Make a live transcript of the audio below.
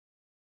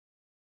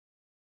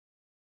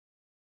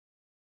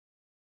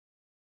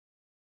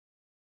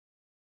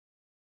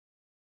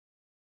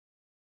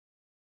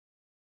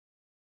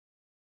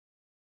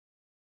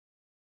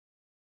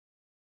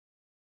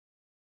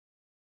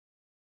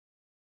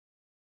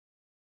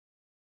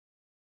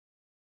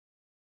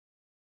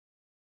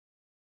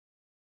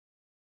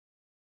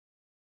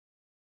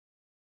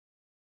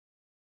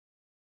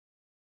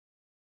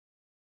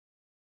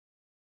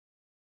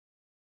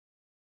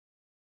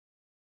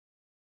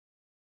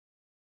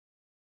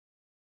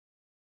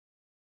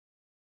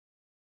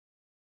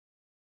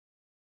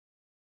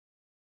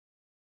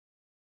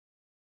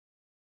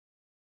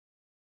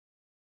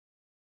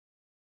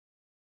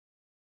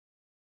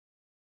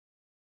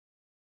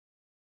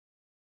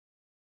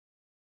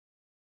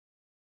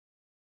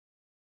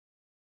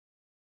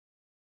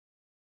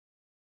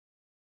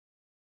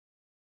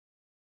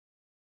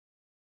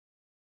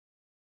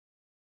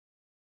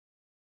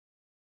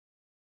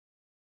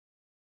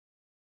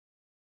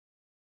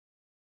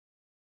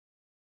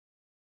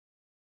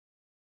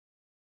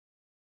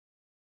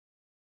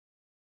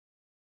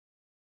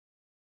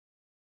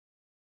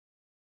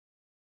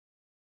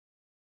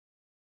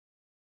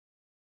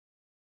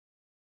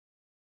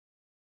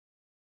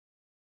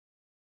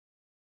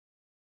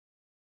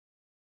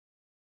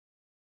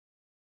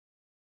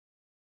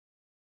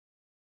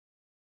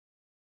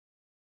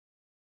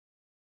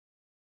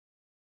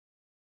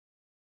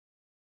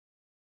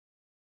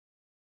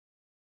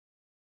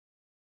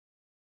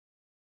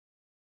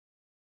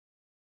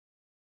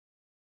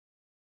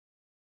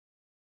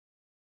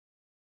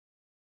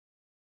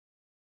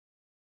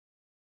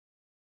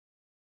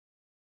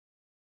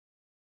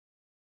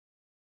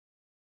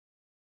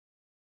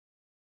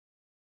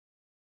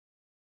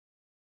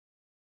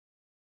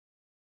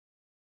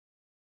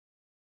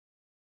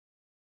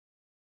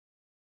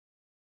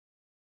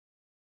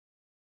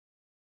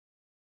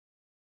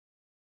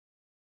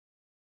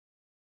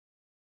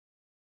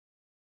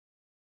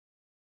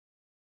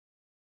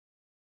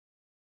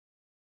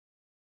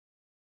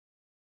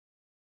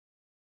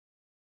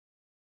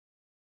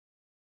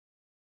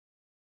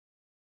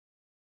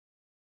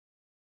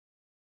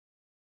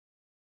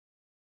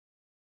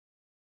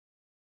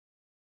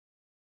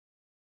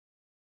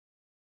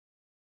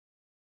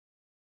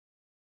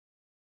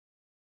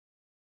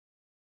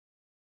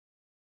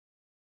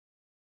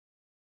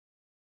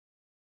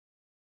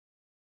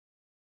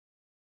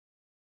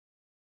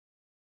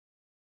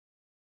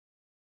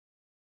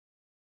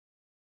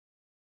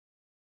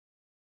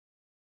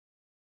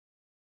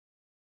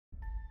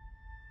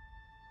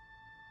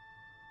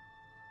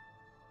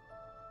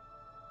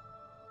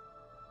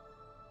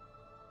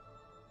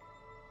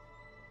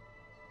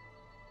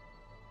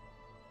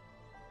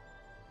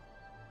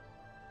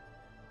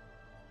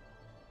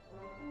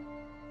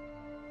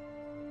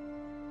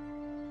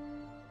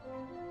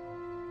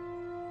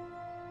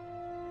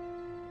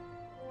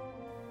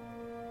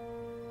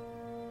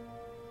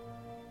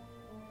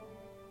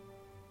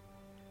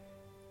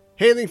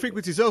Hailing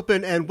frequencies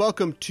open, and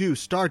welcome to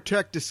Star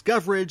Trek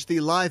Discoverage,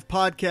 the live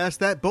podcast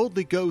that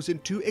boldly goes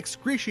into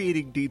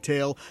excruciating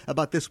detail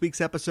about this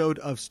week's episode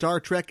of Star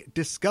Trek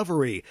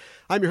Discovery.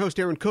 I'm your host,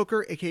 Aaron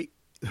Coker,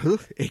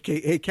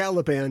 aka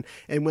Caliban,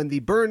 and when the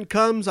burn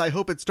comes, I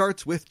hope it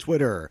starts with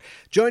Twitter.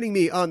 Joining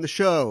me on the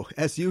show,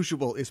 as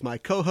usual, is my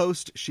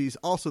co-host. She's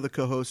also the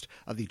co-host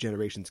of the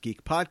Generations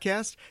Geek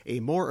podcast,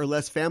 a more or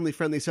less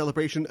family-friendly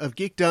celebration of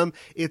geekdom.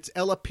 It's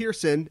Ella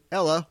Pearson.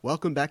 Ella,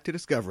 welcome back to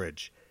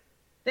Discoverage.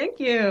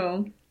 Thank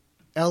you.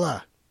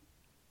 Ella,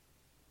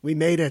 we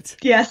made it.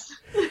 Yes,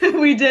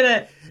 we did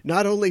it.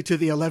 Not only to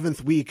the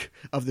 11th week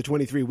of the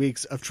 23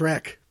 weeks of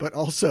Trek, but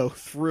also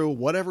through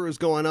whatever is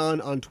going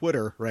on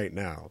Twitter right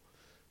now.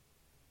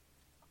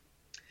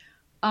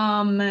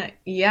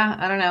 Yeah,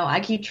 I don't know. I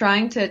keep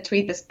trying to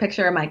tweet this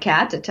picture of my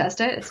cat to test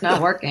it. It's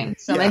not working.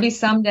 So maybe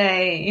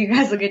someday you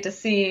guys will get to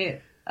see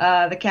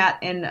the cat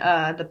in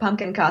the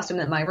pumpkin costume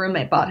that my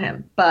roommate bought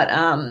him. But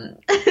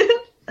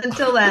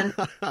until then,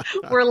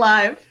 we're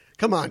live.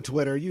 Come on,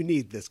 Twitter. You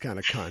need this kind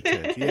of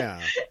content.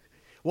 Yeah.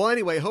 Well,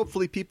 anyway,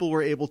 hopefully people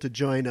were able to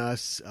join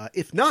us.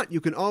 If not,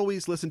 you can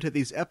always listen to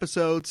these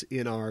episodes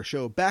in our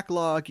show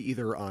backlog,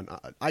 either on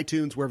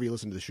iTunes, wherever you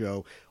listen to the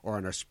show, or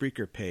on our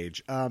Spreaker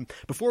page.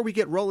 Before we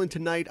get rolling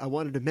tonight, I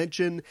wanted to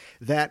mention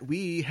that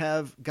we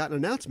have got an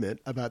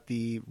announcement about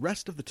the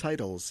rest of the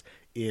titles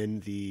in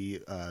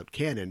the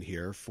canon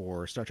here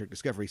for Star Trek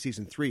Discovery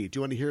Season 3. Do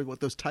you want to hear what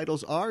those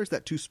titles are? Is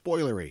that too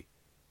spoilery?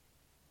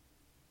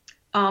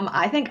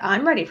 I think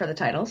I'm ready for the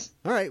titles.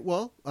 All right.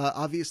 Well,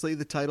 obviously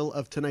the title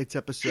of tonight's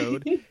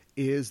episode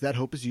is That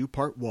Hope Is You,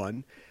 Part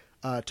 1.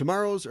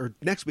 Tomorrow's or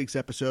next week's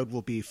episode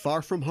will be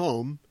Far From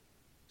Home.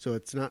 So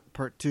it's not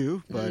Part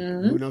 2, but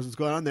who knows what's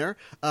going on there.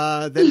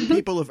 Then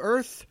People of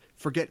Earth,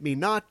 Forget Me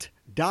Not,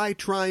 Die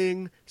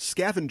Trying,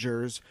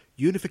 Scavengers,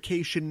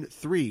 Unification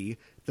 3,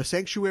 The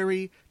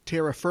Sanctuary,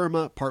 Terra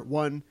Firma, Part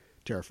 1,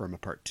 Terra Firma,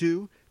 Part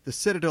 2, The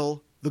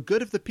Citadel, The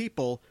Good of the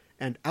People,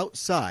 and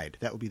Outside.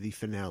 That will be the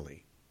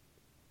finale.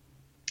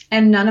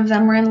 And none of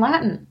them were in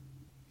Latin.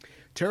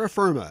 Terra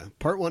Firma,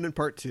 Part 1 and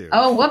Part 2.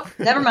 Oh, whoop.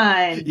 Never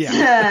mind.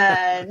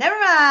 Never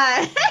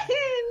mind.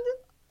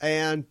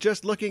 And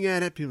just looking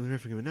at it, people are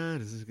forgetting,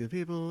 this is good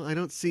people. I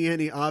don't see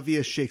any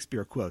obvious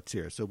Shakespeare quotes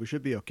here, so we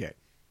should be okay.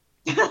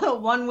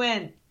 One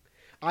win.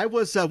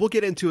 We'll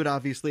get into it,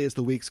 obviously, as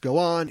the weeks go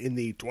on in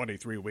the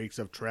 23 weeks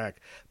of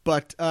Trek.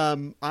 But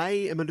I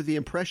am under the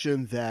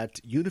impression that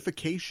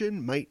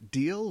Unification might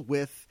deal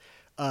with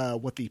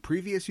what the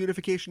previous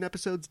Unification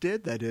episodes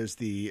did, that is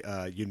the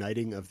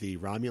uniting of the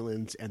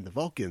Romulans and the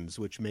Vulcans,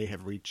 which may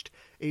have reached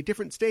a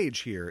different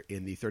stage here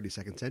in the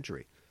 32nd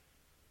century.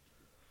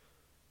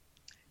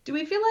 Do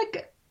we feel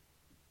like...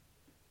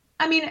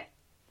 I mean,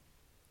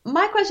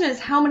 my question is,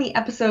 how many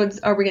episodes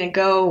are we going to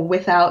go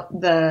without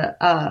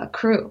the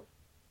crew?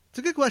 It's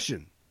a good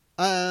question.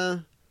 We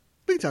can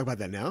talk about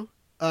that now.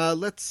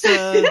 Let's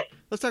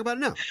talk about it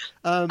now.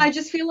 I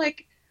just feel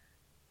like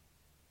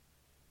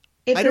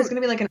if there's going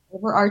to be like an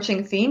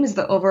overarching theme, is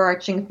the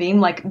overarching theme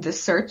like the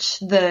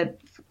search, I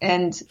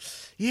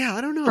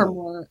don't know, for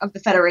more of the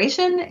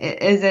Federation?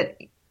 Is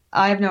it?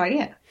 I have no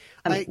idea.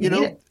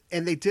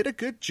 And they did a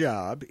good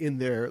job in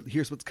their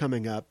here's what's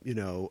coming up,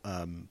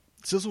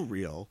 sizzle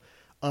reel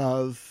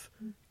of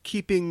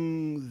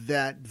keeping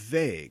that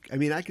vague. I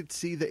mean, I could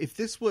see that if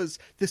this was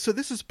this, so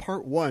this is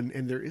Part 1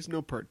 and there is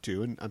no Part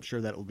 2, and I'm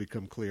sure that will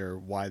become clear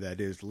why that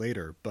is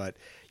later, but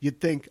you'd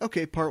think,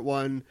 okay, Part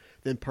 1,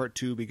 then Part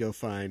 2, we go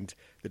find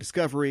the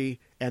Discovery,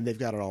 and they've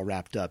got it all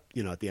wrapped up,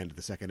 at the end of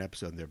the second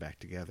episode, and they're back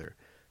together.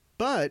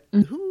 But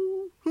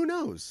who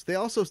knows? They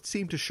also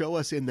seem to show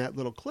us in that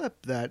little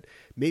clip that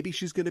maybe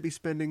she's going to be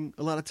spending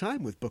a lot of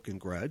time with Book and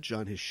Grudge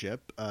on his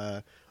ship,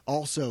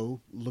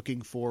 also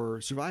looking for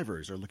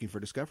survivors or looking for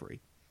Discovery.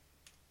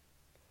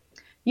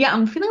 Yeah,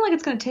 I'm feeling like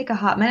it's going to take a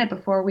hot minute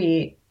before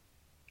we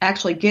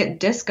actually get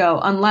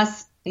Disco,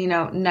 unless,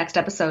 next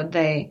episode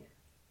they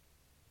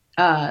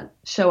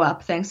show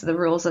up thanks to the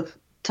rules of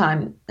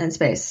time and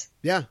space.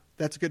 Yeah,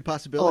 that's a good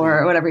possibility.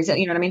 Or whatever he said,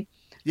 you know what I mean?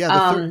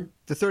 Yeah,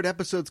 the third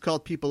episode's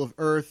called People of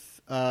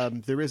Earth.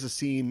 There is a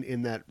scene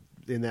in that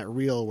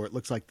reel where it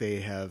looks like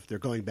they're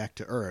going back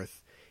to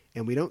Earth,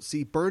 and we don't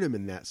see Burnham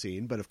in that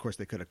scene, but of course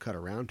they could have cut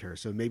around her.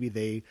 So maybe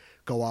they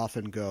go off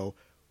and go,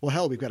 well,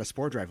 hell, we've got a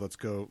spore drive. Let's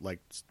go,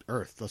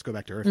 Earth. Let's go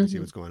back to Earth and see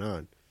what's going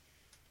on.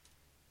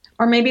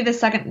 Or maybe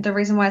the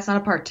reason why it's not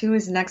a Part 2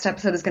 is the next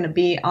episode is going to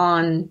be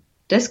on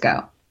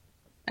Disco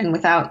and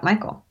without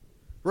Michael.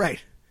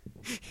 Right.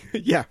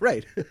 Yeah,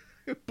 right.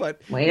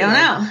 But we don't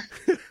know.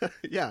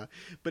 Yeah,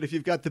 but if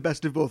you've got the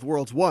Best of Both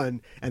Worlds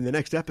 1 and the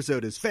next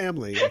episode is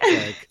family,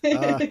 it's like,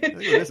 I think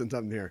we're missing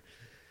something here.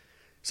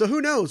 So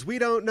who knows? We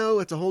don't know.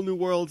 It's a whole new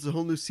world. It's a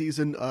whole new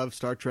season of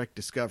Star Trek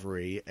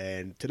Discovery.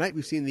 And tonight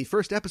we've seen the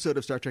first episode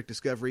of Star Trek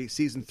Discovery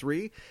Season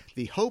 3.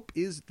 That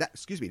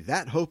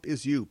Hope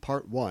Is You,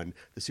 Part 1,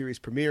 the series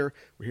premiere.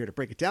 We're here to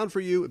break it down for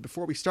you. And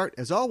before we start,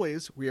 as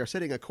always, we are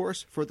setting a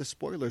course for the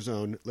spoiler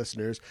zone,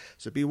 listeners.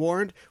 So be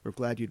warned. We're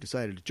glad you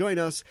decided to join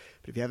us.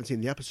 But if you haven't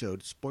seen the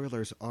episode,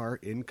 spoilers are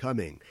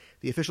incoming.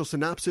 The official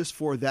synopsis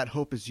for That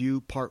Hope Is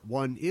You Part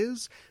 1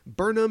 is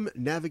Burnham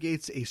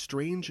navigates a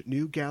strange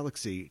new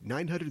galaxy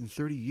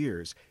 930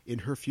 years in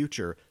her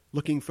future,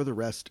 looking for the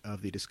rest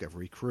of the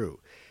Discovery crew.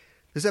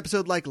 This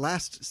episode, like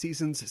last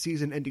season's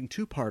season-ending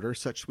two-parter,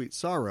 Such Sweet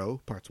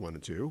Sorrow, Parts 1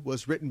 and 2,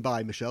 was written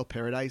by Michelle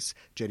Paradise,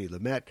 Jenny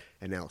Lumet,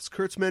 and Alex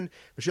Kurtzman.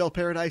 Michelle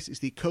Paradise is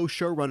the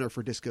co-showrunner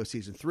for Disco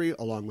Season 3,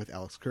 along with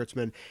Alex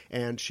Kurtzman,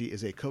 and she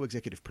is a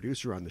co-executive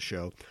producer on the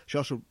show. She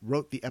also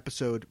wrote the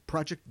episode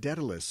Project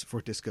Daedalus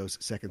for Disco's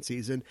second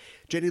season.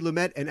 Jenny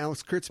Lumet and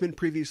Alex Kurtzman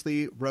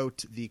previously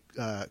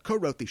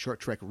co-wrote the short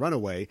trek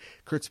Runaway.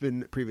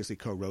 Kurtzman previously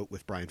co-wrote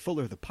with Brian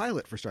Fuller the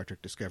pilot for Star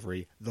Trek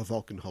Discovery, The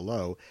Vulcan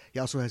Hello. He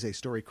also has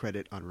a story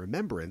credit on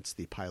Remembrance,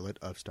 the pilot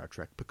of Star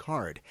Trek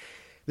Picard.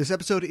 This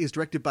episode is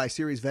directed by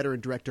series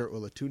veteran director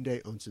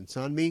Olatunde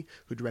Onsensanmi,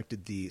 who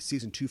directed the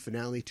season 2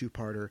 finale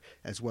two-parter,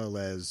 as well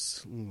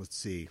as,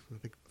 I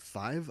think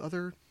 5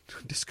 other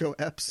disco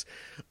eps.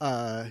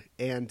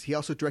 And he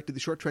also directed the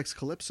short treks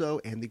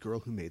Calypso and The Girl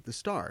Who Made the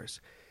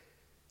Stars.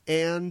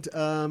 And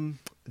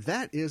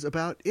that is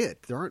about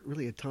it. There aren't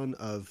really a ton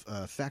of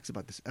facts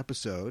about this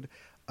episode.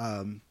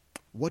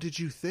 What did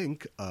you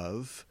think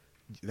of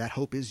That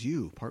Hope Is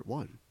You, Part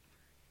 1?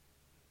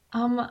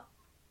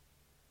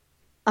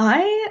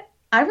 I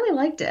really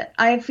liked it.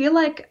 I feel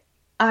like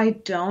I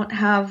don't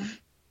have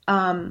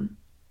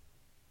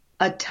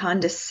a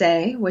ton to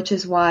say, which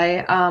is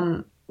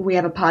why we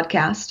have a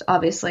podcast,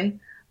 obviously.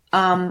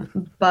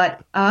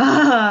 But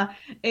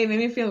it made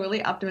me feel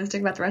really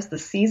optimistic about the rest of the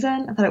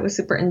season. I thought it was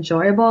super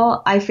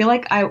enjoyable. I feel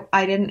like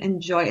I didn't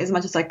enjoy it as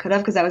much as I could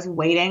have because I was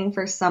waiting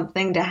for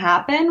something to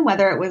happen,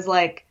 whether it was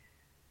like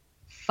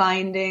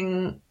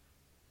finding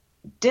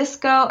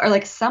disco or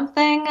like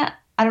something.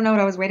 I don't know what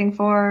I was waiting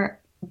for,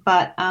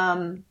 but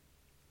I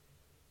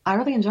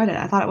really enjoyed it.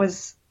 I thought it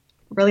was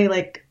really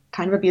like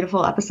kind of a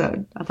beautiful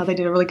episode. I thought they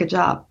did a really good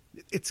job.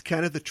 It's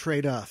kind of the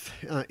trade-off,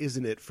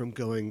 isn't it, from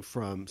going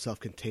from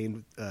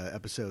self-contained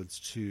episodes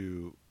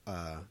to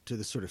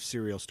this sort of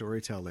serial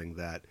storytelling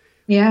that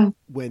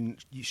when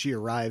she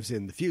arrives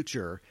in the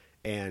future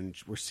and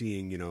we're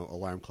seeing,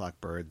 alarm clock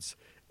birds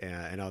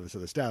and all this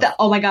other stuff.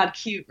 Oh my God,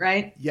 cute,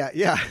 right?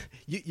 Yeah.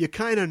 You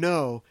kind of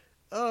know,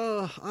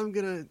 I'm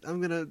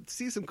gonna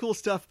see some cool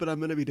stuff, but I'm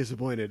gonna be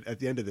disappointed at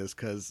the end of this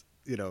because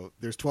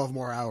there's 12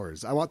 more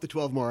hours. I want the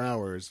 12 more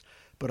hours,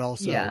 but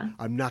also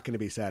I'm not going to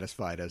be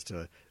satisfied as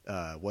to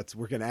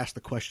we're going to ask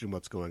the question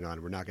what's going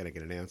on. We're not going to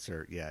get an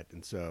answer yet,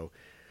 and so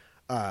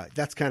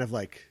that's kind of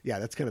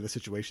the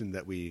situation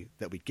that we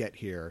get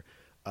here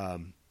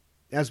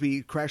as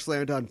we crash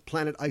land on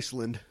planet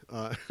Iceland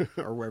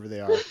or wherever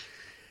they are.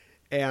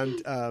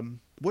 And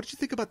what did you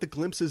think about the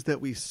glimpses that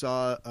we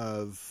saw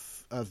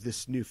of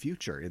this new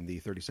future in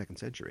the 32nd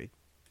century?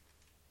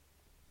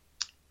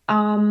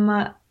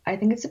 I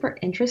think it's super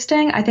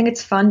interesting. I think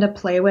it's fun to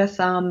play with.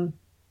 I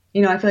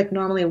feel like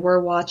normally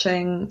we're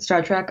watching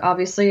Star Trek.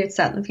 Obviously, it's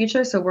set in the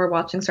future, so we're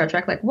watching Star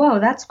Trek like, whoa,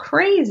 that's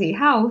crazy.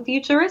 How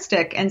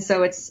futuristic. And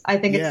so I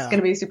think it's going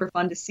to be super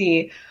fun to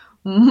see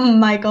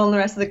Michael and the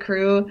rest of the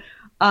crew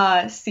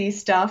see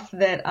stuff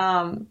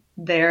that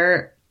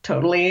they're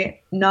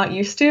totally not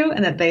used to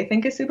and that they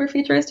think is super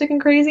futuristic and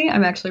crazy.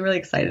 I'm actually really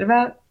excited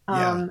about.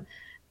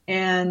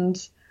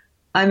 And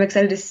I'm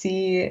excited to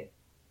see,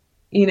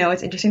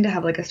 it's interesting to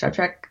have like a Star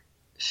Trek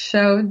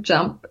show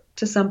jump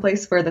to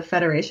someplace where the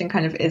Federation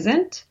kind of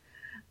isn't.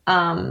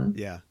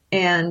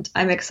 And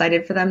I'm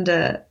excited for them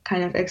to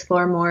kind of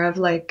explore more of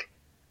like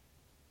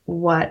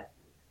what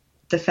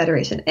the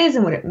Federation is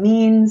and what it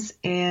means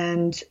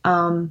and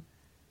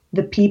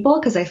the people,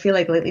 because I feel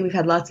like lately we've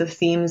had lots of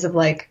themes of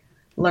like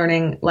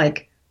learning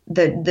like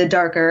the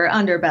darker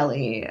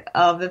underbelly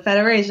of the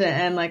Federation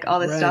and like all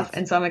this stuff.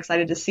 And so I'm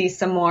excited to see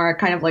some more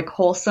kind of like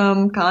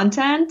wholesome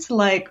content,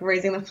 like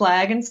raising the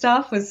flag and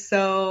stuff was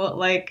so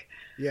like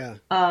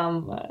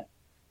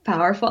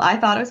powerful. I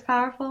thought it was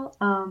powerful.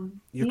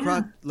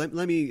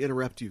 Let me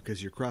interrupt you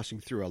because you're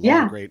crossing through a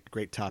lot of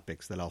great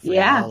topics that I'll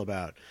forget all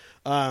about.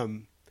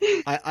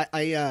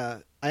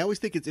 I always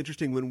think it's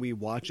interesting when we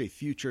watch a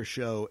future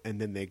show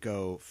and then they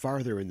go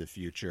farther in the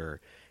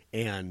future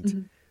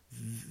and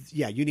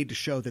you need to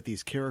show that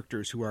these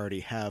characters who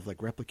already have like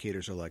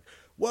replicators are like,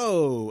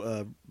 whoa,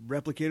 a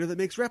replicator that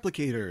makes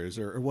replicators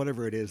or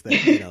whatever it is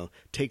that,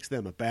 takes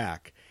them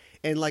aback.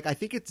 And like, I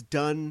think it's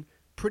done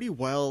pretty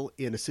well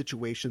in a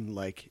situation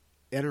like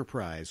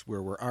Enterprise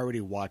where we're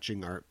already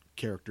watching our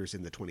characters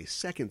in the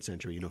 22nd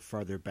century,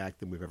 farther back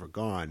than we've ever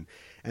gone.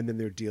 And then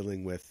they're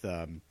dealing with,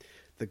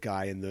 the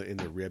guy in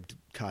the ribbed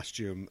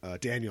costume,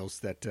 Daniels,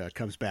 that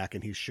comes back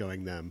and he's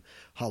showing them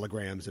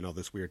holograms and all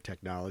this weird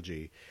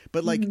technology.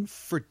 But like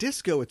for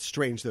disco, it's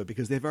strange though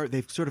because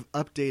they've sort of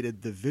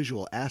updated the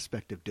visual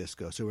aspect of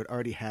disco, so it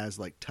already has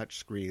like touch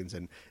screens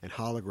and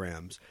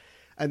holograms.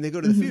 And they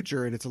go to the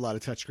future and it's a lot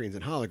of touch screens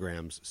and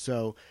holograms.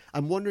 So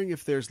I'm wondering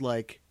if there's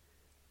like.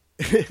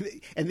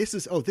 And this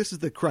is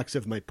the crux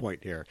of my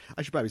point here.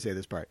 I should probably say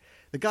this part.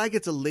 The guy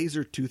gets a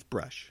laser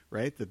toothbrush,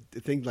 right? The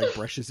thing like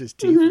brushes his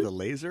teeth with a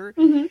laser.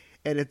 And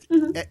it's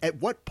at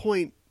what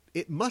point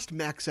it must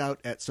max out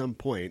at some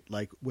point.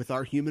 Like with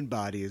our human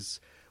bodies,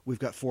 we've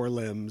got 4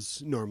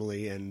 limbs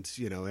normally, and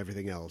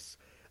everything else.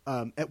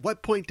 At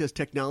what point does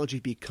technology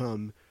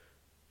become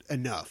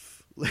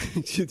enough?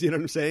 You know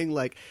what I'm saying?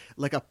 Like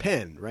a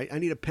pen, right? I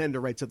need a pen to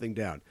write something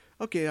down.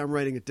 Okay, I'm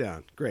writing it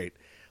down. Great.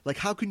 Like,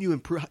 how can you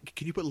improve?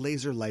 Can you put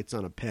laser lights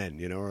on a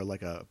pen, or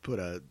like put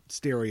a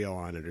stereo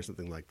on it or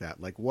something like that?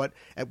 Like,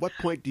 at what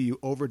point do you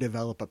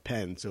overdevelop a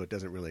pen so it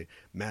doesn't really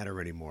matter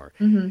anymore?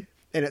 Mm-hmm.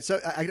 And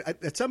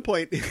at some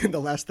point in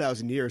the last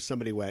 1,000 years,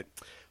 somebody went,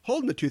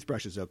 holding the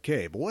toothbrush is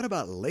okay, but what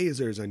about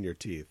lasers on your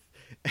teeth?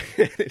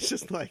 It's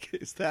just like,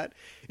 is that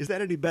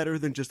any better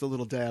than just a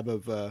little dab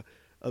of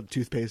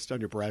toothpaste on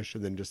your brush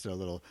and then just a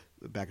little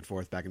back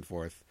and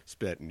forth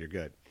spit and you're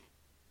good?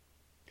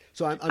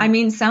 So I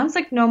mean, sounds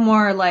like no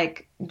more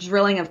like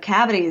drilling of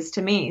cavities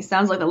to me.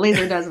 Sounds like the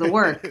laser does the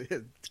work.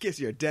 In case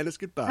you're a dentist,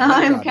 goodbye.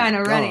 I'm kind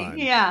of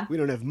ready. Yeah. We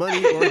don't have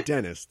money or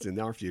dentists in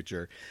our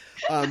future.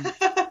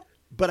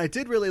 But I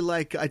did really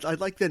like I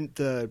like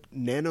the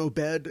nano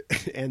bed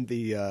and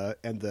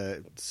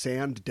the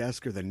sand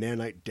desk or the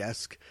nanite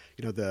desk.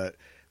 The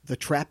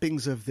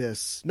trappings of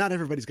this. Not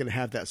everybody's going to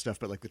have that stuff,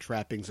 but like the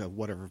trappings of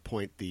whatever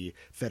point the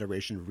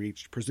Federation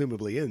reached,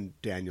 presumably in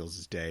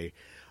Daniel's day.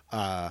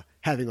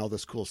 Having all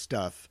this cool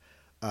stuff,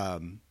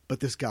 but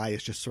this guy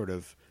is just sort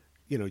of,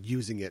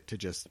 using it to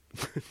just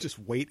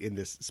wait in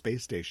this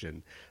space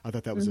station. I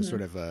thought that was a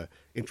sort of a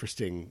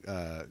interesting,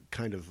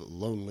 kind of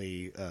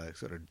lonely,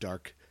 sort of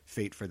dark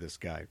fate for this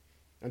guy.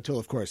 Until,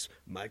 of course,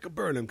 Michael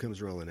Burnham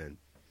comes rolling in.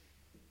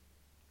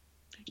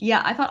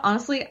 Yeah, I thought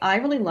honestly, I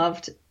really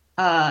loved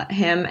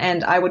him,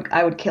 and I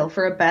would kill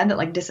for a bed that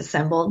like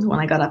disassembled when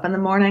I got up in the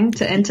morning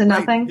into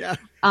nothing. Right,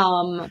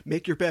 yeah.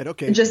 Make your bed,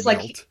 okay. Just melt.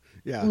 Like.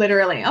 Yeah.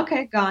 Literally.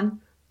 Okay,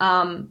 gone.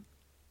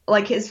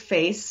 Like his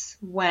face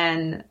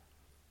when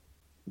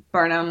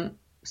Burnham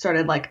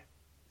started like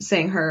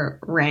saying her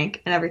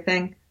rank and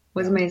everything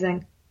was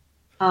amazing.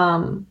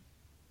 I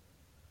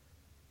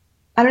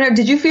don't know.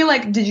 Did you feel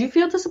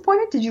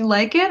disappointed? Did you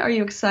like it? Are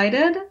you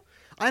excited?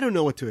 I don't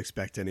know what to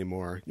expect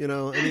anymore. I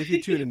mean, if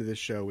you tune into this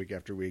show week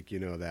after week, you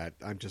know that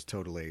I'm just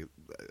totally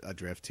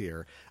adrift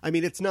here. I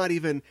mean, it's not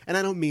even, and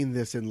I don't mean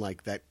this in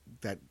like that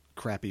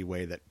crappy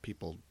way that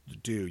people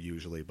do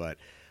usually, but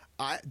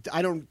I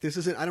don't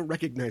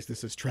recognize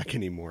this as Trek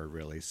anymore,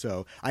 really.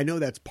 So I know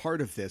that's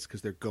part of this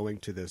because they're going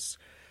to this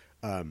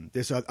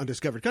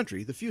undiscovered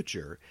country, the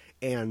future,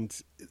 and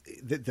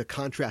the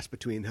contrast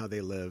between how they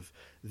live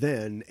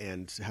then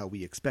and how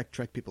we expect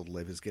Trek people to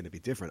live is going to be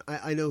different.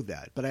 I know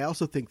that, but I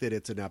also think that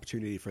it's an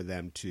opportunity for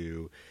them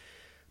to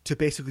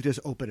basically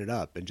just open it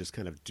up and just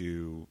kind of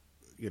do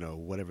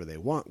whatever they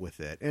want with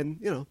it, and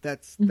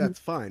that's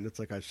fine. It's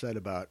like I've said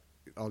about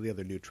all the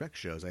other new Trek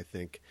shows. I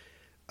think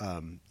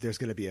there's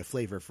going to be a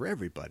flavor for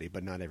everybody,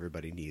 but not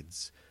everybody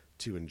needs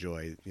to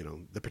enjoy,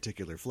 the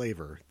particular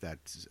flavor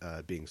that's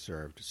being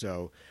served.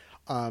 So,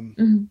 but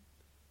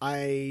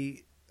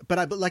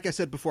like I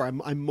said before,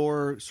 I'm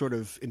more sort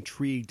of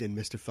intrigued and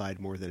mystified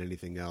more than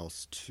anything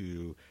else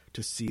to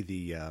see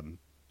the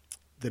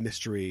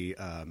mystery,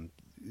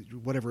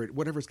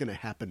 whatever's going to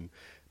happen,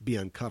 be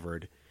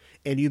uncovered.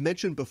 And you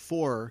mentioned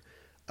before.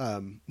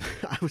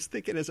 I was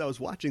thinking as I was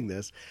watching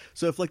this,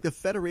 so if like the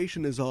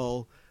Federation is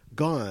all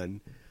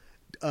gone,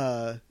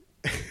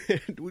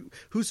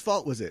 whose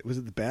fault was it? Was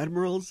it the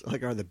Badmirals?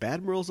 Like, are the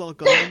Badmirals all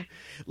gone?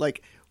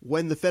 Like,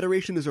 when the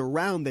Federation is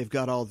around, they've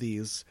got all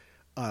these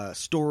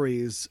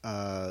stories,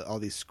 all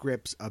these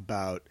scripts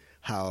about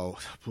how,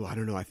 I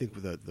don't know, I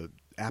think the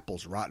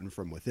apple's rotten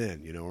from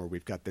within, or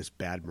we've got this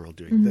Badmiral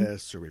doing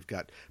this, or we've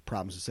got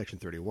problems with Section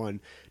 31.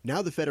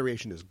 Now the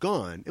Federation is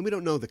gone, and we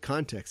don't know the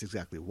context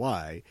exactly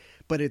why,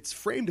 but it's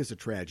framed as a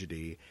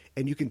tragedy,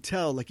 and you can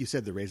tell, like you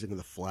said, the raising of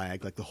the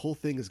flag, like the whole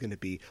thing is going to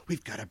be,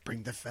 we've got to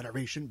bring the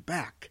Federation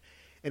back.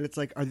 And it's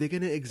like, are they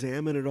going to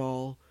examine at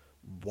all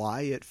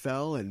why it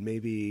fell? And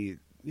maybe,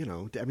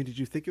 I mean, did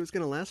you think it was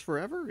going to last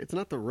forever? It's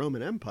not the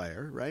Roman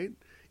Empire, right?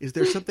 Is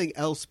there something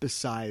else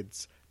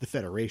besides the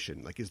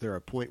Federation? Like, is there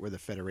a point where the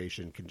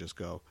Federation can just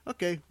go,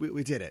 okay,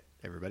 we did it,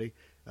 everybody.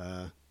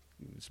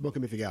 Smoke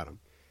them if you got them.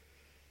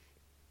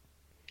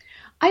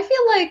 I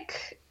feel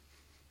like,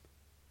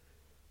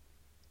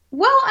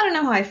 well, I don't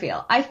know how I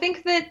feel. I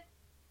think that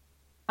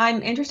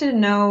I'm interested to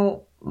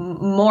know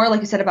more, like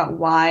you said, about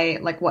why,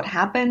 like what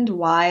happened,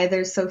 why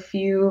there's so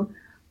few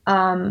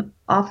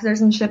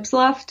officers and ships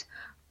left.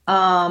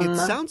 It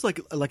sounds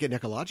like an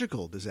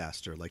ecological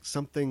disaster, like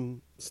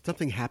something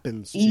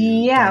happens to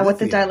dilithium, with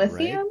the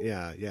dilithium,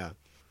 right? Yeah.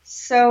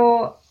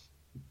 So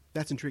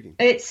that's intriguing.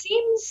 It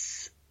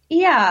seems,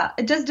 yeah.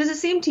 Does it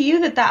seem to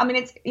you that I mean,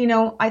 it's,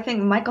 I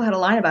think Michael had a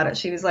line about it.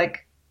 She was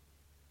like,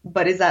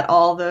 but is that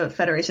all the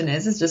Federation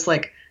is? It's just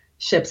like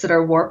ships that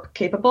are warp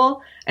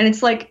capable? And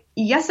it's like,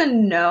 yes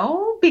and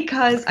no,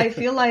 because I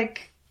feel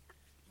like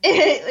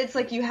it's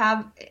like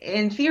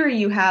in theory,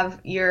 you have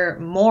your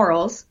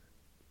morals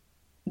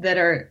that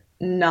are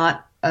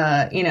not,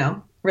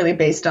 really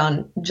based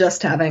on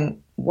just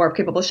having warp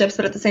capable ships.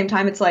 But at the same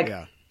time, it's like,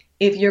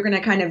 if you're going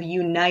to kind of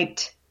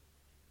unite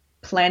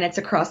planets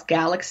across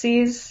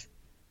galaxies,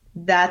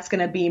 that's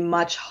going to be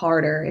much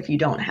harder if you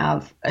don't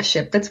have a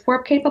ship that's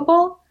warp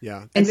capable.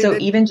 Yeah. And And so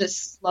even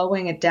just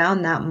slowing it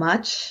down that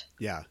much.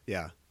 yeah,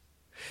 yeah.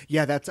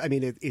 Yeah, that's, I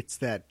mean, it's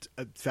that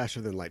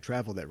faster than light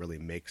travel that really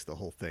makes the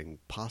whole thing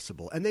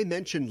possible. And they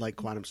mentioned like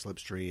quantum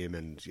slipstream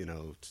and,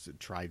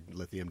 tried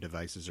lithium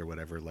devices or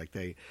whatever. Like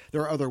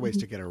there are other ways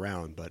to get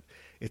around, but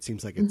it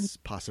seems like Mhm. it's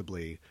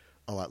possibly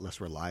a lot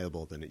less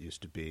reliable than it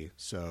used to be.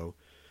 So,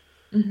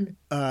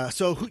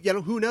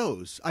 Mhm. who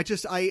knows?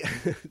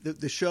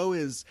 The show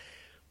is,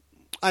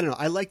 I don't know.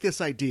 I like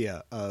this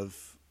idea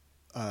of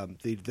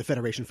the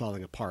Federation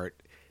falling apart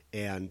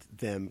and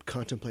them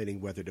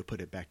contemplating whether to put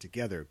it back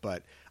together.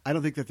 But I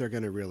don't think that they're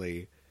going to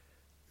really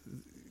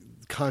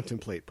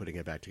contemplate putting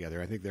it back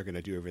together. I think they're going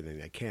to do everything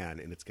they can,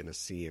 and it's going to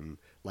seem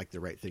like the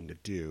right thing to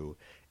do.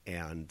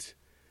 And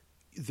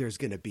there's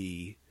going to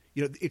be,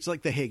 it's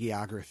like the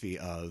hagiography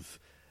of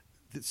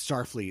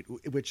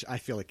Starfleet, which I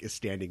feel like is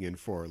standing in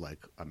for like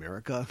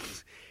America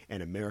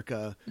and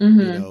America,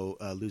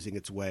 Mhm. losing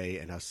its way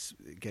and us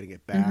getting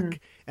it Mhm. back.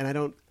 And I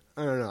don't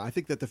know. I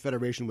think that the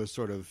Federation was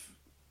sort of,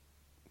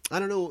 I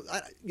don't know.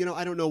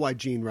 I don't know why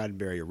Gene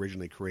Roddenberry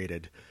originally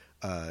created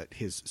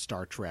his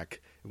Star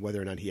Trek, and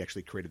whether or not he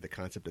actually created the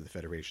concept of the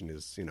Federation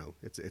is,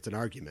 it's an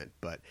argument.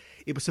 But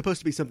it was supposed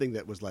to be something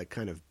that was like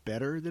kind of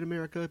better than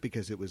America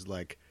because it was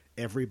like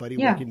everybody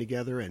Yeah. working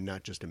together and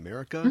not just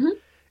America. Mhm.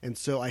 And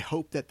so I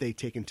hope that they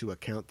take into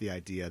account the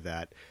idea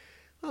that,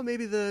 well,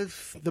 maybe the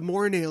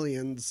Morn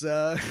aliens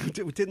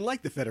didn't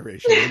like the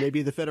Federation, or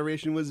maybe the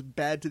Federation was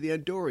bad to the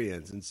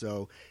Andorians, and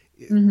so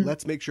Mhm.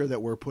 let's make sure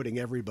that we're putting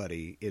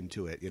everybody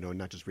into it,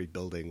 not just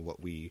rebuilding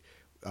what we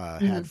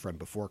had Mhm. from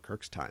before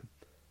Kirk's time.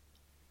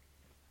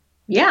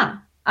 Yeah.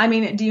 I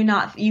mean,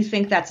 you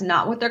think that's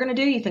not what they're going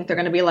to do? You think they're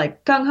going to be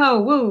like gung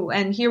ho woo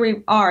and here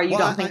we are. You Well,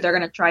 don't think they're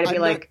going to try to be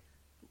I'm not. like,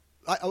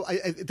 I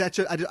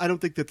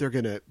don't think that they're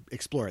going to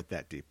explore it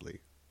that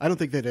deeply. I don't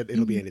think that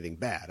it'll be Mhm. anything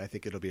bad. I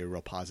think it'll be a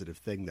real positive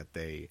thing that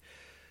they,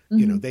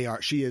 Mhm. they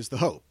are. She is the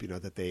hope.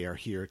 That they are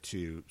here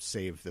to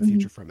save the Mhm.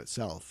 future from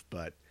itself.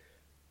 But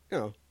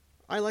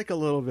I like a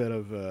little bit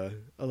of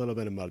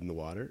mud in the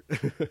water. I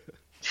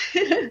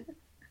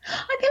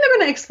think they're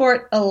going to explore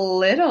it a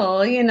little,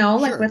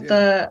 like Sure, with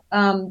yeah.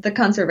 the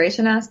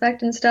conservation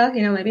aspect and stuff.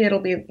 Maybe it'll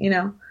be,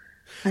 a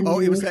Oh,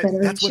 it new was that.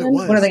 That's what it federation.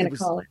 What are was. they going to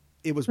call it?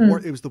 It was Hmm.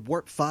 warp. It was the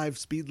warp 5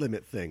 speed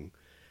limit thing.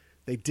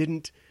 They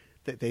didn't.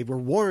 They were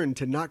warned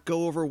to not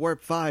go over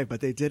warp 5, but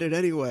they did it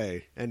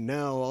anyway. And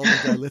now all the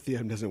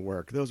dilithium doesn't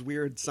work. Those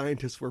weird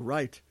scientists were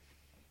right.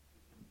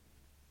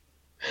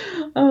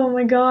 Oh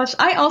my gosh.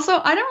 I don't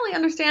really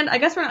understand. I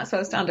guess we're not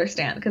supposed to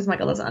understand because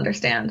Michael doesn't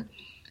understand.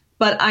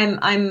 But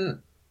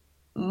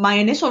my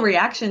initial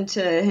reaction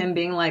to him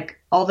being like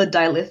all the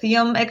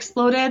dilithium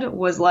exploded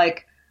was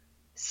like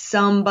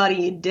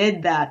somebody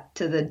did that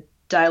to the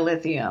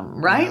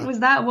dilithium, right?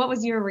 Yeah, What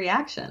was your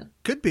reaction?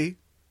 could be,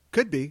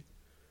 could be.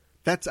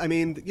 That's. I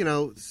mean,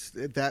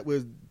 that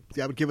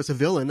would give us a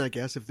villain, I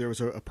guess, if there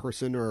was a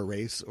person or a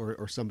race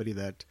or somebody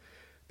that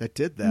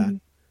did that.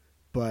 Mhm.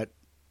 But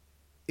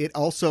it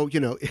also,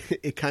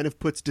 it kind of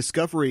puts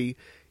Discovery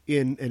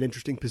in an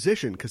interesting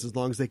position because as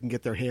long as they can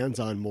get their hands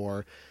on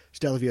more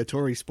Stella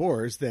Viatori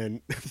spores,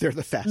 then they're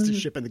the fastest Mhm.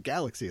 ship in the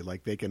galaxy.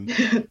 Like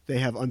they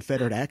have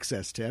unfettered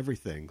access to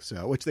everything.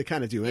 So, which they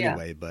kind of do Yeah.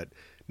 anyway, but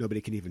nobody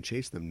can even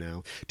chase them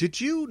now.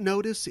 Did you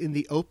notice in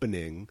the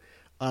opening?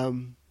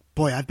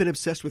 Boy, I've been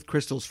obsessed with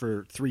crystals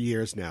for 3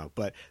 years now,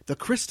 but the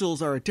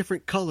crystals are a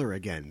different color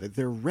again.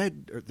 They're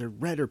red,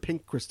 or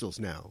pink crystals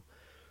now.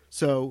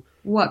 So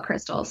What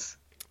crystals?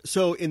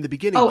 so in the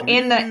beginning, Oh,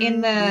 in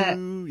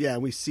the yeah,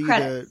 we see the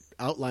credits.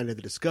 outline of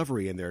the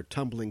Discovery, and they're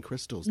tumbling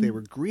crystals. They Mhm.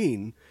 were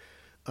green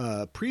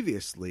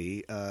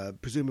previously,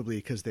 presumably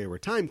because they were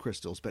time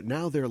crystals, but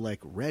now they're like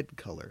red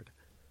colored.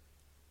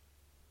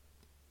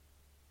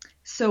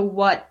 So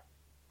what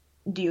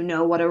do you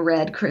know what a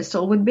red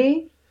crystal would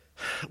be?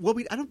 Well,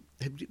 I don't.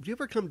 Have you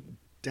ever come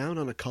down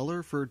on a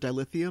color for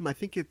dilithium?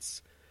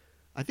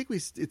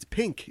 It's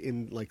pink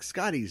in like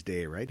Scotty's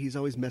day, right? He's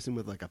always messing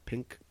with like a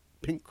pink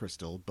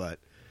crystal, but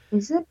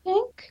Is it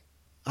pink?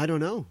 I don't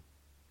know.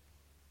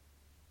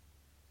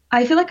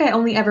 I feel like I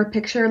only ever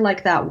picture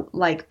like that,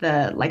 like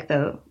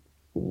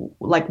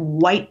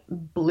white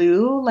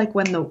blue, like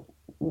when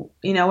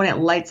when it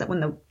lights up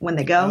when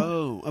they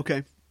go. Oh,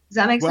 okay. Does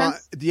that make Well,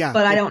 sense? yeah,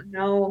 But I they don't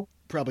know.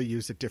 probably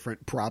use a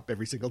different prop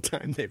every single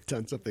time they've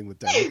done something with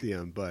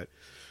dilithium, but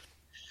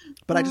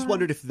I just Uh,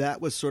 wondered if that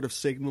was sort of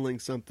signaling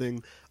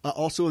something.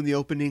 Also, in the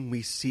opening,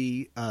 we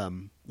see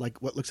like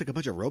what looks like a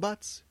bunch of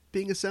robots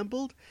being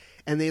assembled,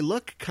 and they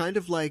look kind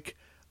of like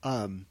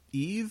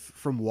Eve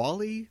from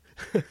Wall-E,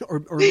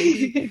 or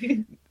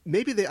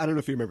maybe they. I don't know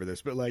if you remember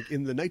this, but like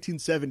in the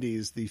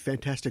 1970s, the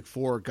Fantastic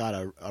Four got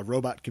a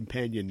robot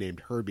companion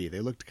named Herbie.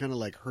 They looked kind of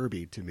like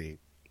Herbie to me.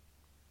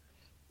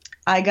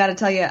 I gotta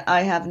tell you,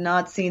 I have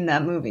not seen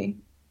that movie.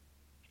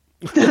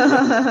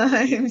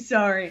 I'm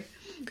sorry.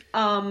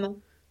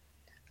 Um,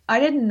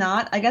 I did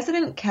not. I guess I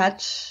didn't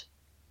catch.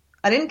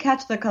 I didn't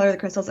catch the color of the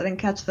crystals. I didn't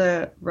catch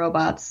the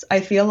robots.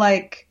 I feel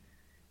like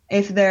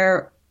if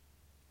they're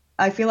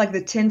I feel like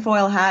the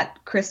tinfoil hat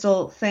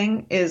crystal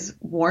thing is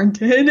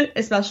warranted,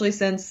 especially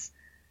since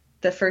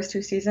the first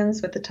two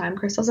seasons with the time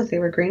crystals, if they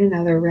were green and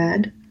now they're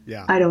red.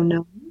 Yeah. I don't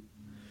know.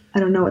 I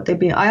don't know what they'd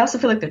be. I also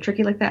feel like they're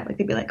tricky like that. Like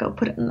they'd be like, oh,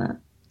 put it in the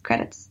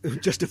credits.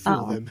 Just to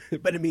fool them,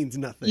 but it means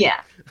nothing.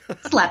 Yeah.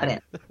 Slap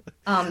it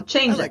in.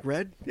 Change I like it.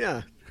 red.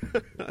 Yeah.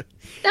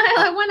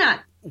 Why not?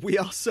 We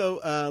also,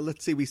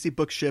 let's see, we see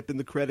Bookship in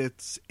the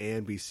credits,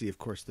 and we see, of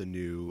course, the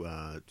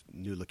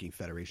new-looking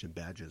Federation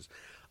badges.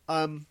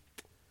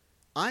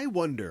 I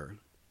wonder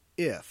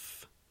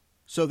if...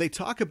 So they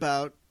talk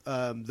about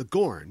the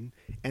Gorn,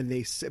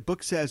 and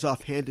Book says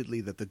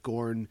offhandedly that the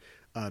Gorn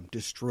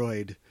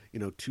destroyed,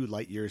 2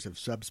 light years of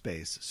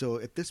subspace. So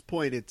at this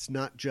point, it's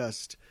not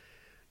just...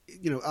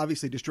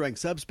 obviously destroying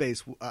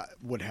subspace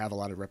would have a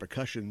lot of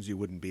repercussions. You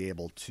wouldn't be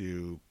able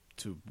to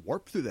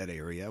warp through that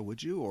area,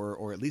 would you?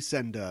 Or at least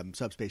send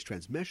subspace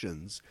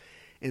transmissions.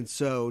 And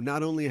so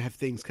not only have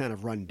things kind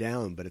of run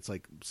down, but it's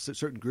like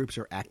certain groups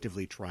are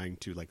actively trying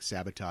to like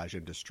sabotage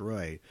and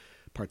destroy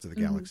parts of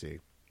the galaxy.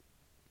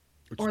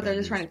 Or they're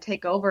just trying to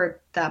take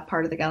over that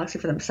part of the galaxy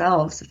for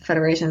themselves. The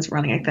Federation's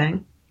running a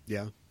thing.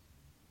 Yeah.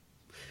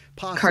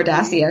 Possibly.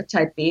 Cardassia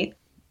type beat.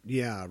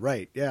 Yeah,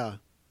 right. Yeah.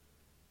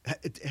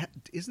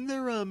 Isn't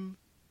there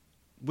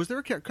was there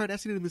a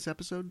Cardassian in this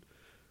episode?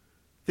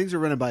 Things are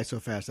running by so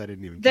fast I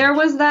didn't even There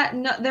was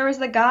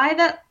the guy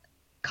that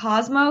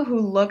Cosmo who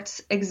looked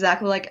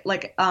exactly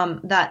like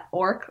that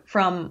orc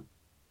from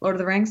Lord of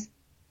the Rings.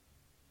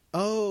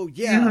 Oh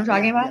yeah. You know who I'm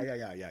talking about?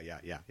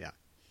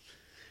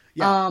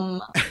 Yeah.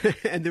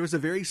 And there was a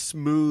very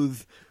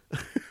smooth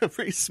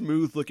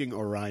looking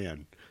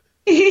Orion.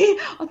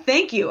 Oh,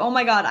 thank you. Oh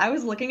my God. I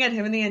was looking at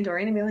him in the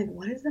Andorian and being like,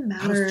 what is the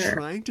matter? I was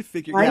trying to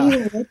figure Why do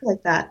you look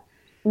like that?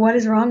 What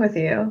is wrong with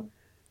you?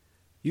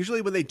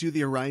 Usually when they do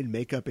the Orion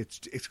makeup,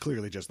 it's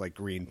clearly just like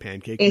green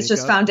pancake It's makeup.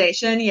 Just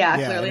foundation. Yeah,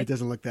 clearly. And it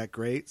doesn't look that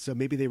great. So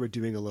maybe they were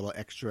doing a little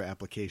extra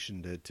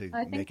application to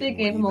I think make they it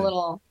gave him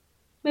even.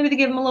 maybe they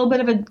gave him a little bit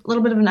of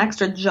an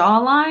extra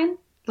jawline,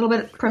 a little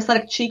bit of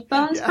prosthetic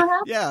cheekbones,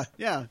 perhaps. Yeah.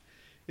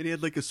 And he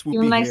had like a Give swoopy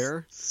him a nice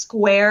hair.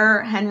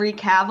 square Henry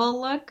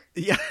Cavill look.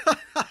 Yeah.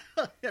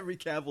 Henry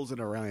Cavill's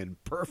an Orion.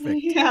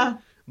 Perfect. Yeah.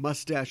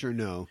 Mustache or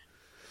no.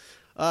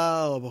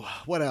 Oh,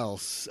 what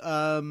else?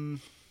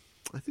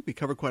 I think we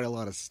covered quite a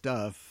lot of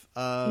stuff.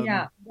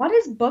 Yeah. What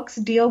is Book's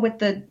deal with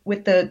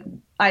the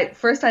I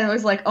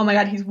was like, oh my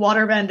God, he's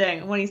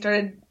waterbending when he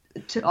started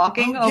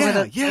talking over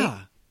the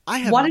Yeah.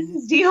 What is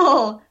his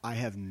deal? I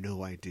have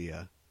no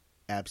idea.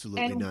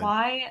 Absolutely And none.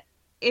 why,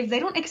 if they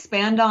don't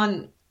expand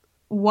on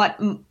what,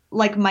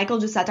 like Michael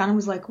just sat down and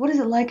was like, what is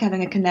it like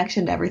having a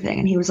connection to everything?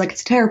 And he was like,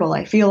 it's terrible.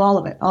 I feel all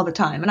of it all the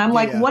time. And I'm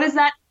like, what is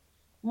that?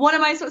 What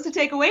am I supposed to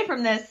take away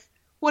from this?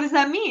 What does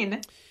that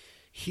mean?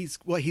 He's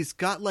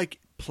got like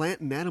plant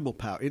and animal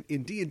power.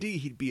 In D&D,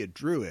 he'd be a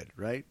druid,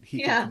 right?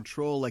 He can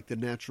control like the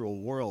natural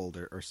world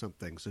or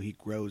something. So he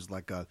grows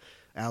like a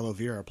aloe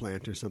vera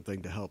plant or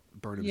something to help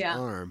burn his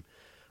arm.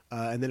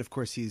 And then of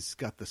course he's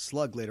got the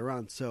slug later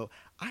on. So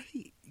I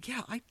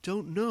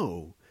don't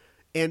know.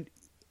 And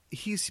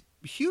he's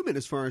human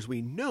as far as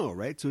we know,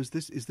 right? So is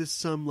this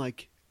some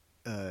like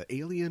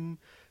alien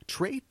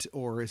trait,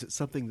 or is it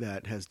something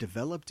that has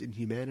developed in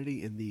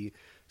humanity in the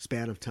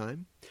span of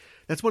time?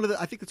 I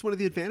think that's one of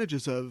the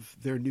advantages of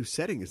their new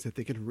setting, is that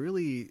they can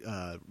really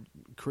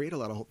create a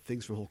lot of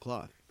things from whole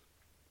cloth.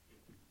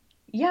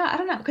 Yeah, I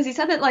don't know, because he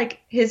said that like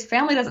his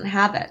family doesn't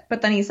have it,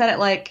 but then he said it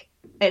like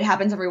it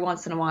happens every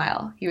once in a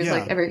while. He was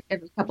like every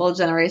couple of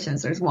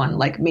generations there's one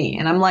like me,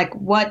 and I'm like,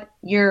 what?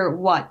 You're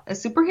what? A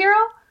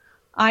superhero?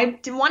 I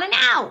want to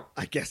know.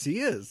 I guess he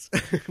is.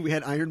 We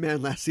had Iron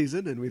Man last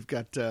season, and we've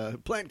got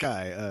Plant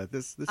Guy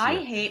this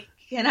year.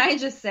 Can I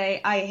just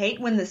say, I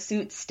hate when the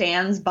suit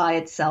stands by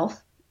itself.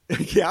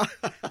 Yeah.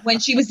 When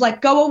she was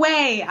like, go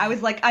away. I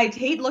was like, I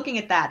hate looking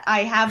at that.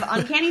 I have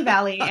Uncanny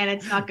Valley, and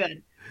it's not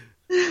good.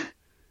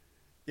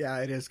 Yeah,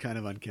 it is kind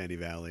of Uncanny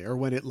Valley. Or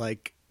when it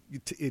like,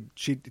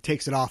 she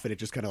takes it off and it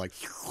just kind of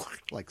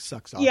like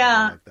sucks off.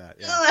 Yeah. Like that.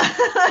 Yeah.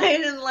 I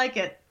didn't like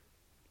it.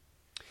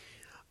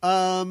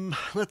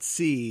 Let's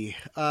see.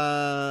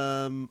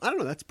 I don't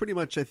know. That's pretty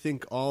much, I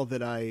think, all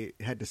that I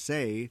had to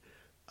say.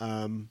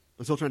 I'm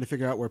still trying to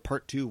figure out where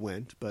part 2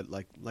 went, but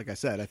like I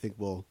said, I think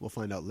we'll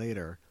find out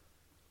later.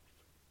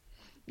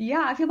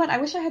 Yeah, I feel bad. I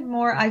wish I had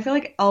more. I feel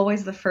like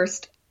always the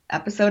first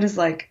episode is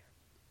like,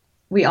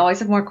 we always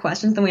have more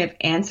questions than we have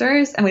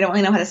answers, and we don't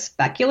really know how to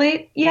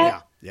speculate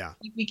yet. Yeah.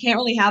 We can't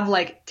really have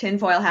like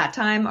tinfoil hat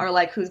time, or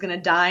like who's going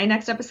to die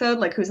next episode,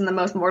 like who's in the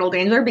most mortal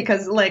danger,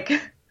 because like,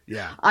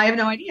 I have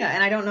no idea,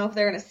 and I don't know if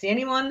they're going to see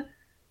anyone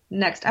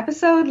next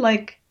episode.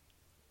 Like,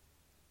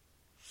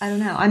 I don't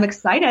know. I'm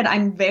excited.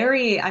 I'm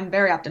very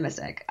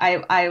optimistic.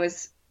 I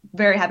was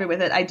very happy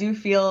with it. I do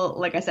feel,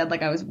 like I said,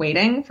 like I was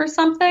waiting for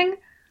something.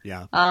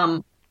 Yeah.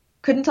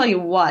 Couldn't tell you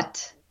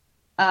what.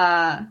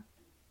 I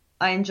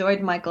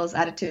enjoyed Michael's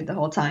attitude the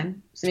whole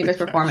time. Sneaker's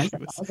performance.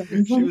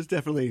 She was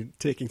definitely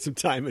taking some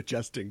time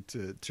adjusting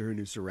to her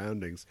new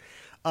surroundings.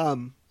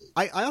 I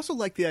also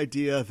like the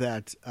idea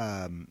that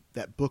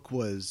that Book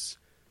was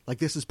Like,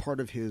 this is part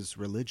of his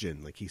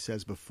religion. Like he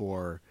says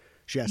before,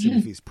 she asks him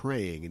if he's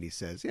praying, and he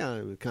says,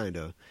 yeah, kind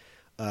of.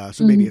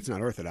 So maybe it's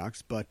not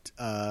orthodox, but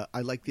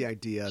I like the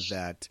idea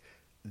that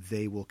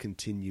they will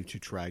continue to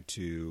try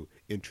to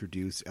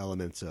introduce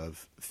elements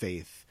of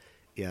faith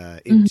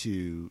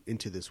into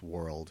this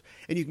world.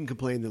 And you can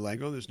complain that,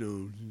 like, oh, there's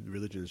no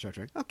religion in Star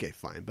Trek. Okay,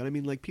 fine. But I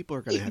mean, like, people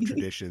are going to have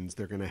traditions.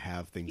 They're going to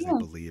have things they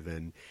believe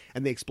in.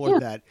 And they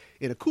explored that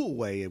in a cool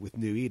way with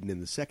New Eden in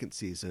the second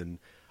season,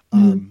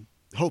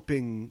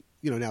 hoping,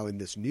 now in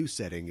this new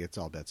setting, it's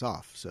all bets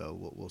off.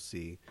 So we'll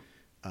see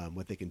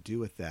what they can do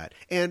with that.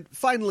 And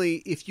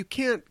finally, if you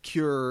can't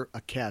cure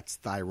a cat's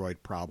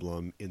thyroid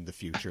problem in the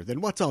future,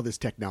 then what's all this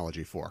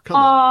technology for? Come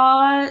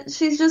on.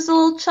 She's just a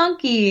little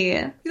chunky.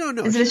 You don't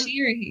know. Is it a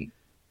she or a he?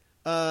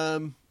 I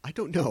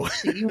don't know.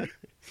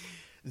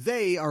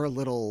 They are they're a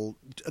little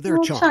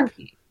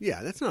chunky.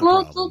 Yeah, that's not a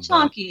problem. Little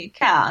chunky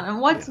cat.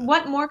 And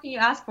what more can you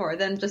ask for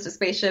than just a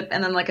spaceship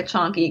and then like a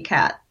chunky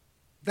cat?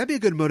 That'd be a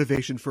good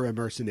motivation for a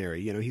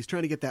mercenary. He's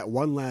trying to get that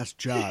one last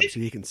job so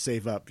he can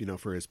save up,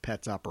 for his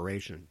pet's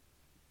operation.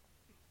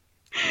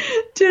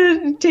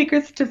 To take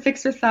her to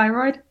fix her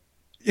thyroid?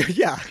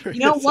 Yeah. You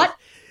know what?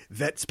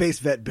 Space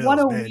vet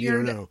bills, man. You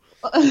don't know.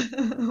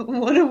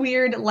 What a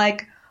weird,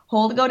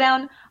 hole to go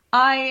down.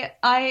 I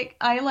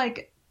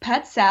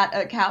pet sat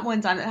a cat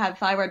one time that had a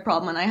thyroid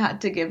problem, and I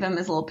had to give him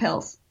his little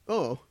pills.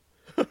 Oh.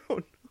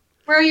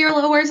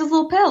 Where's his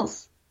little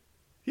pills?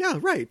 Yeah,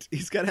 right.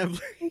 He's got to have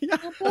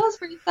little pills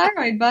for your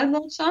thyroid, bud.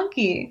 Little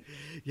chunky.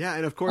 Yeah,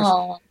 and of course,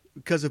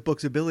 because of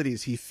Book's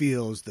abilities, he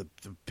feels the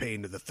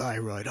pain of the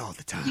thyroid all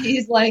the time.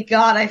 He's like,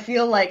 God, I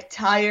feel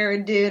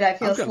tired, dude. I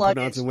feel sluggish. I'm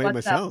pronouncing weight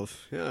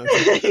myself. Yeah.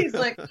 He's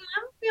like, I'm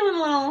feeling a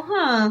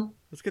little,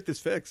 Let's get this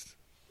fixed.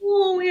 A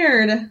little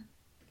weird.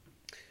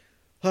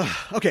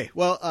 Okay,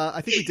 well,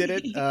 I think we did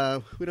it.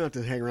 We don't have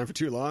to hang around for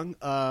too long.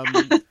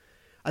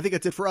 I think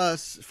that's it for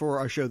us for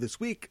our show this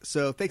week.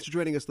 So thanks for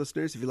joining us,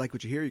 listeners. If you like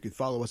what you hear, you can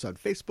follow us on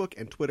Facebook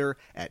and Twitter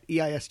at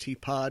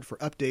EISTPod for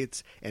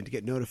updates and to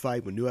get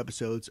notified when new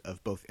episodes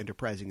of both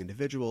Enterprising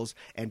Individuals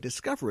and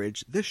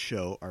Discoverage, this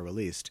show, are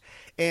released.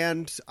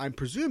 And I'm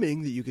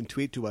presuming that you can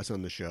tweet to us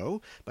on the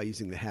show by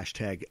using the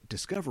hashtag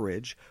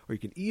Discoverage, or you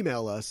can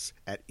email us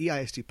at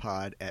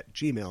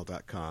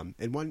eistpod@gmail.com.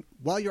 And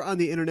while you're on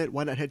the internet,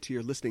 why not head to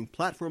your listening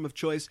platform of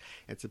choice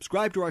and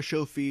subscribe to our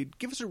show feed.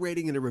 Give us a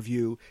rating and a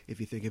review if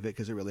you think of it,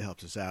 because it really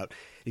helps us out.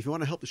 If you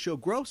want to help the show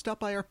grow, stop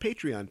by our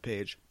Patreon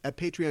page at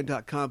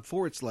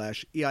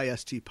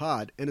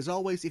patreon.com/EISTpod. And as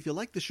always, if you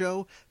like the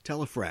show,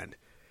 tell a friend.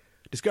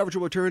 Discoverage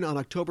will return on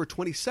October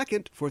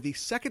 22nd for the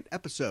second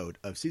episode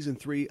of Season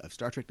 3 of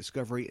Star Trek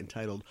Discovery,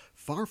 entitled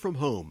Far From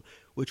Home,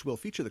 which will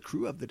feature the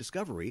crew of the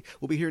Discovery.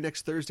 We'll be here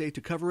next Thursday to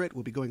cover it.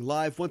 We'll be going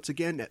live once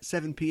again at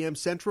 7 p.m.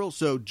 Central,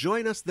 so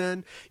join us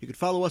then. You can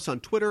follow us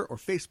on Twitter or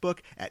Facebook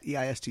at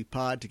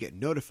EISTPod to get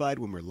notified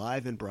when we're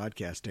live and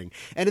broadcasting.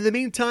 And in the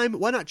meantime,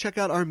 why not check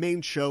out our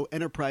main show,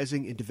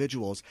 Enterprising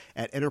Individuals,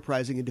 at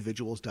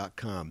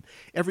enterprisingindividuals.com.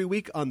 Every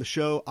week on the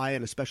show, I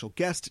and a special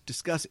guest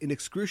discuss in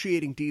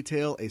excruciating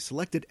detail a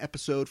selected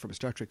episode from a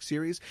Star Trek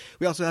series.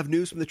 We also have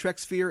news from the Trek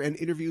sphere and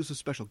interviews with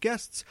special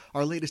guests.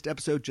 Our latest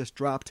episode just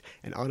dropped,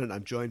 and on it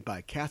I'm joined by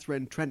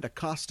Catherine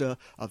Trendacosta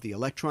of the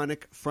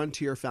Electronic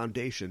Frontier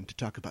Foundation to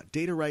talk about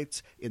data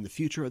rights in the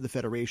future of the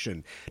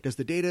Federation. Does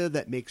the data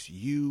that makes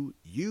you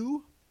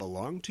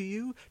belong to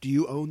you? Do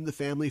you own the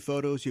family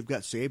photos you've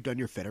got saved on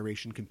your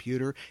Federation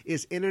computer?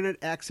 Is internet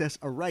access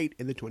a right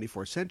in the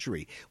 24th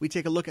century? We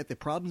take a look at the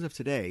problems of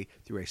today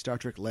through a Star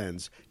Trek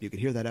lens. You can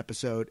hear that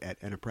episode at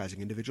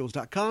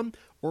enterprisingindividuals.com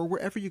or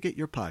wherever you get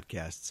your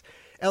podcasts.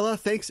 Ella,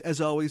 thanks as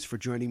always for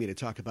joining me to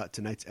talk about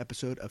tonight's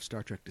episode of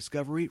Star Trek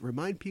Discovery.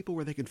 Remind people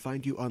where they can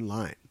find you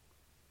online.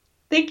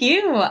 Thank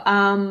you.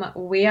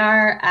 We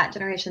are at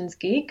Generations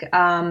Geek,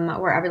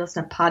 wherever you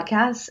listen to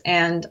podcasts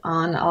and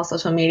on all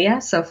social media.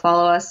 So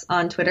follow us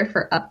on Twitter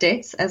for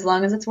updates as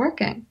long as it's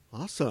working.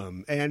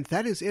 Awesome. And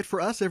that is it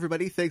for us,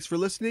 everybody. Thanks for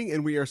listening,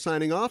 and we are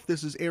signing off.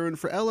 This is Aaron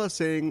for Ella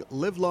saying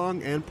live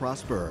long and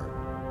prosper.